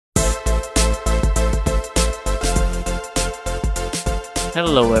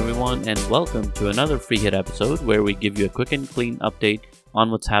Hello, everyone, and welcome to another free hit episode where we give you a quick and clean update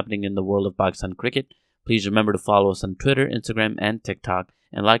on what's happening in the world of Pakistan cricket. Please remember to follow us on Twitter, Instagram, and TikTok,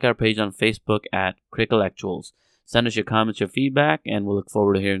 and like our page on Facebook at Crickelectuals. Send us your comments, your feedback, and we'll look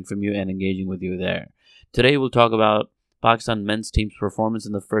forward to hearing from you and engaging with you there. Today, we'll talk about Pakistan men's team's performance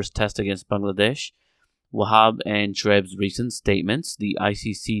in the first test against Bangladesh, Wahab and Shoaib's recent statements, the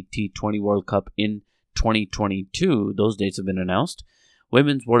ICC T20 World Cup in 2022, those dates have been announced,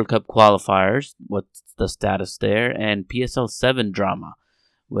 Women's World Cup qualifiers, what's the status there, and PSL 7 drama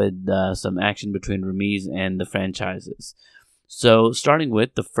with some action between Ramiz and the franchises. So, starting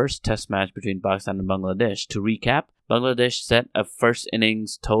with the first test match between Pakistan and Bangladesh. To recap, Bangladesh set a first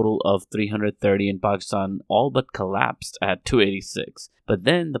innings total of 330 and Pakistan all but collapsed at 286. But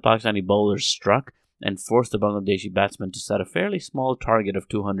then the Pakistani bowlers struck and forced the Bangladeshi batsmen to set a fairly small target of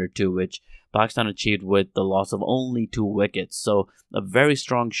 202, which Pakistan achieved with the loss of only 2 wickets. So a very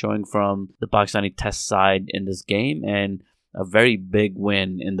strong showing from the Pakistani test side in this game and a very big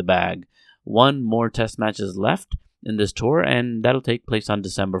win in the bag. One more test match is left in this tour and that'll take place on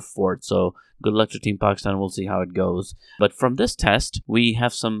December 4th. So good luck to Team Pakistan. We'll see how it goes. But from this test, we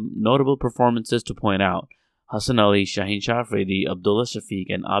have some notable performances to point out. Hassan Ali, Shaheen Shah Afridi, Abdullah Shafiq,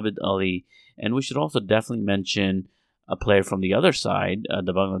 and Abid Ali. And we should also definitely mention a player from the other side,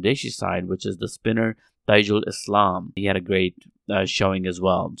 the Bangladeshi side, which is the spinner Taijul Islam. He had a great showing as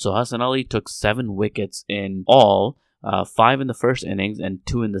well. So Hassan Ali took 7 wickets in all, 5 in the first innings and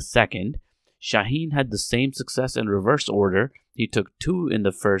 2 in the second. Shaheen had the same success in reverse order. He took 2 in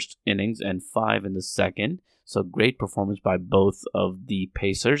the first innings and 5 in the second. So great performance by both of the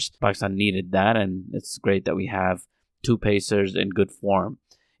pacers. Pakistan needed that, and it's great that we have 2 pacers in good form.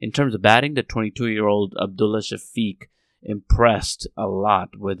 In terms of batting, the 22-year-old Abdullah Shafiq impressed a lot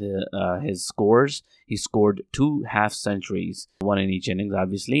with his scores. He scored 2 half-centuries, 1 in each innings,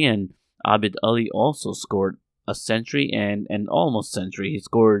 obviously, and Abid Ali also scored a century and an almost century. He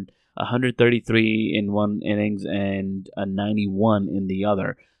scored 133 in one innings and a 91 in the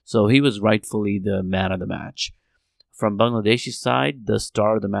other. So he was rightfully the man of the match. From Bangladeshi side, the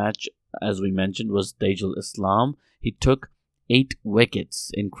star of the match, as we mentioned, was Taijul Islam. He took 8 wickets.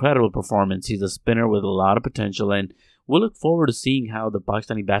 Incredible performance. He's a spinner with a lot of potential, and we'll look forward to seeing how the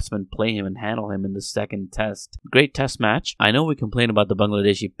Pakistani batsmen play him and handle him in the second test. Great test match. I know we complain about the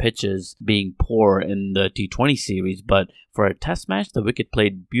Bangladeshi pitches being poor in the T20 series, but for a test match, the wicket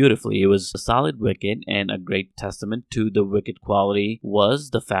played beautifully. It was a solid wicket, and a great testament to the wicket quality was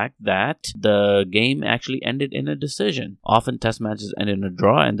the fact that the game actually ended in a decision. Often test matches end in a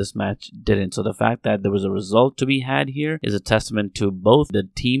draw, and this match didn't. So the fact that there was a result to be had here is a testament to both the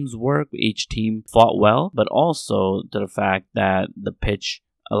team's work. Each team fought well, but also to the fact that the pitch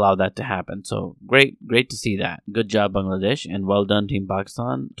allowed that to happen. So great to see that. Good job, Bangladesh, and well done, Team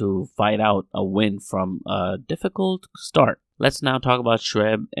Pakistan, to fight out a win from a difficult start. Let's now talk about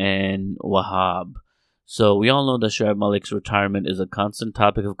Shoaib and Wahab. So we all know that Shoaib Malik's retirement is a constant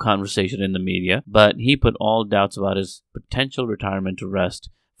topic of conversation in the media, but he put all doubts about his potential retirement to rest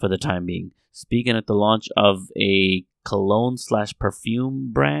for the time being. Speaking at the launch of a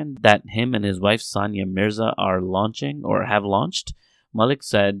cologne/perfume brand that him and his wife Sania Mirza are launching or have launched, Malik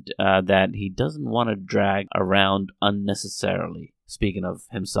said that he doesn't want to drag around unnecessarily. Speaking of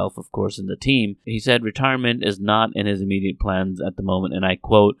himself, of course, in the team, he said retirement is not in his immediate plans at the moment, and I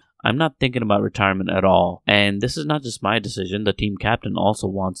quote, "I'm not thinking about retirement at all. And this is not just my decision. The team captain also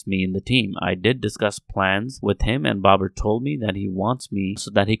wants me in the team. I did discuss plans with him, and Babar told me that he wants me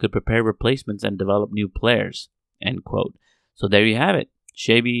so that he could prepare replacements and develop new players." End quote. So there you have it.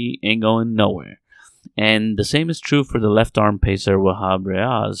 Shaibi ain't going nowhere. And the same is true for the left-arm pacer Wahab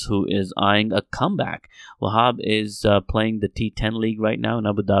Riaz, who is eyeing a comeback. Wahab is playing the T10 League right now in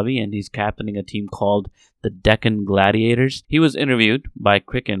Abu Dhabi, and he's captaining a team called the Deccan Gladiators. He was interviewed by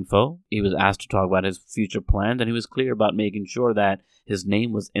Cricinfo. He was asked to talk about his future plans, and he was clear about making sure that his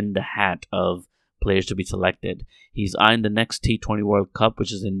name was in the hat of players to be selected. He's eyeing the next T20 World Cup,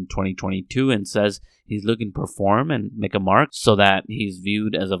 which is in 2022, and says he's looking to perform and make a mark so that he's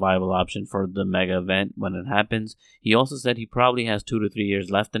viewed as a viable option for the mega event when it happens. He also said he probably has 2 to 3 years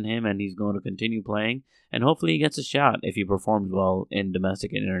left in him, and he's going to continue playing, and hopefully he gets a shot if he performs well in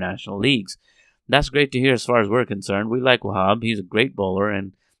domestic and international leagues. That's great to hear as far as we're concerned. We like Wahab. He's a great bowler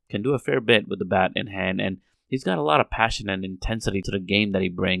and can do a fair bit with the bat in hand, and he's got a lot of passion and intensity to the game that he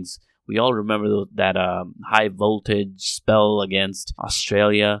brings. We all remember that high voltage spell against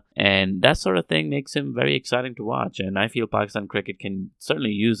Australia, and that sort of thing makes him very exciting to watch, and I feel Pakistan cricket can certainly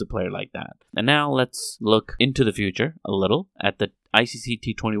use a player like that. And now let's look into the future a little at the ICC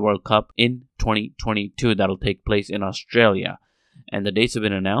T20 World Cup in 2022 that'll take place in Australia. And the dates have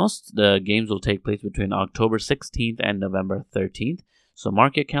been announced. The games will take place between October 16th and November 13th. So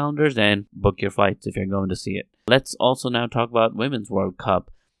mark your calendars and book your flights if you're going to see it. Let's also now talk about Women's World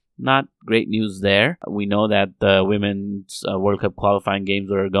Cup. Not great news there. We know that the Women's World Cup qualifying games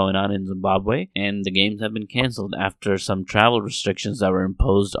were going on in Zimbabwe, and the games have been canceled after some travel restrictions that were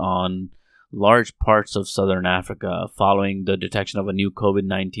imposed on large parts of Southern Africa following the detection of a new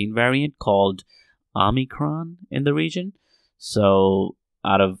COVID-19 variant called Omicron in the region. So,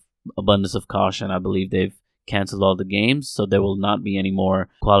 out of abundance of caution, I believe they've canceled all the games, so there will not be any more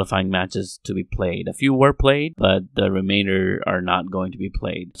qualifying matches to be played. A few were played, but the remainder are not going to be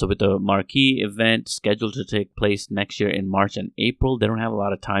played. So with the marquee event scheduled to take place next year in March and April, they don't have a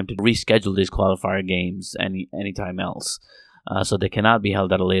lot of time to reschedule these qualifier games anytime else. So they cannot be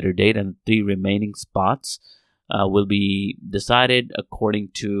held at a later date, and the 3 remaining spots will be decided according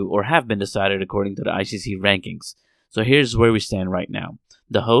to, or have been decided according to the ICC rankings. So here's where we stand right now.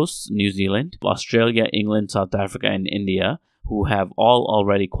 The hosts, New Zealand, Australia, England, South Africa, and India, who have all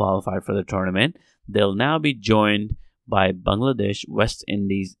already qualified for the tournament, they'll now be joined by Bangladesh, West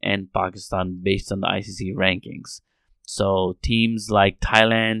Indies, and Pakistan based on the ICC rankings. So teams like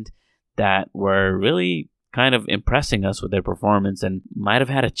Thailand that were really kind of impressing us with their performance and might have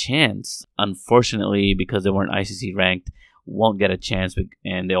had a chance, unfortunately, because they weren't ICC ranked, won't get a chance,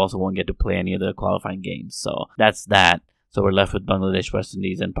 and they also won't get to play any of the qualifying games. So that's that. So we're left with Bangladesh, West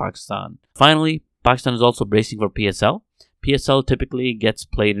Indies, and Pakistan. Finally, Pakistan is also bracing for PSL. PSL typically gets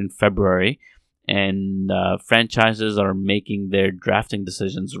played in February, and franchises are making their drafting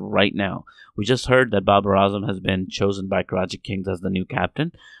decisions right now. We just heard that Babar Azam has been chosen by Karachi Kings as the new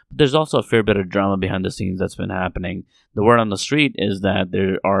captain, but there's also a fair bit of drama behind the scenes that's been happening. The word on the street is that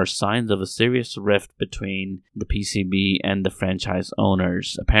there are signs of a serious rift between the PCB and the franchise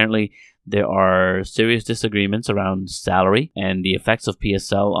owners. Apparently, there are serious disagreements around salary and the effects of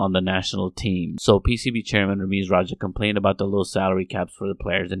PSL on the national team. So PCB chairman Ramiz Raja complained about the low salary caps for the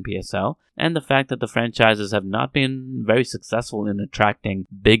players in PSL and the fact that the franchises have not been very successful in attracting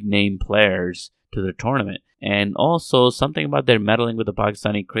big name players to the tournament. And also something about their meddling with the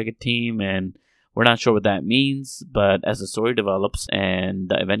Pakistani cricket team, and we're not sure what that means, but as the story develops and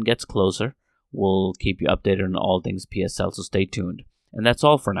the event gets closer, we'll keep you updated on all things PSL, so stay tuned. And that's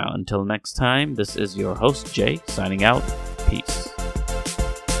all for now. Until next time, this is your host, Jay, signing out. Peace.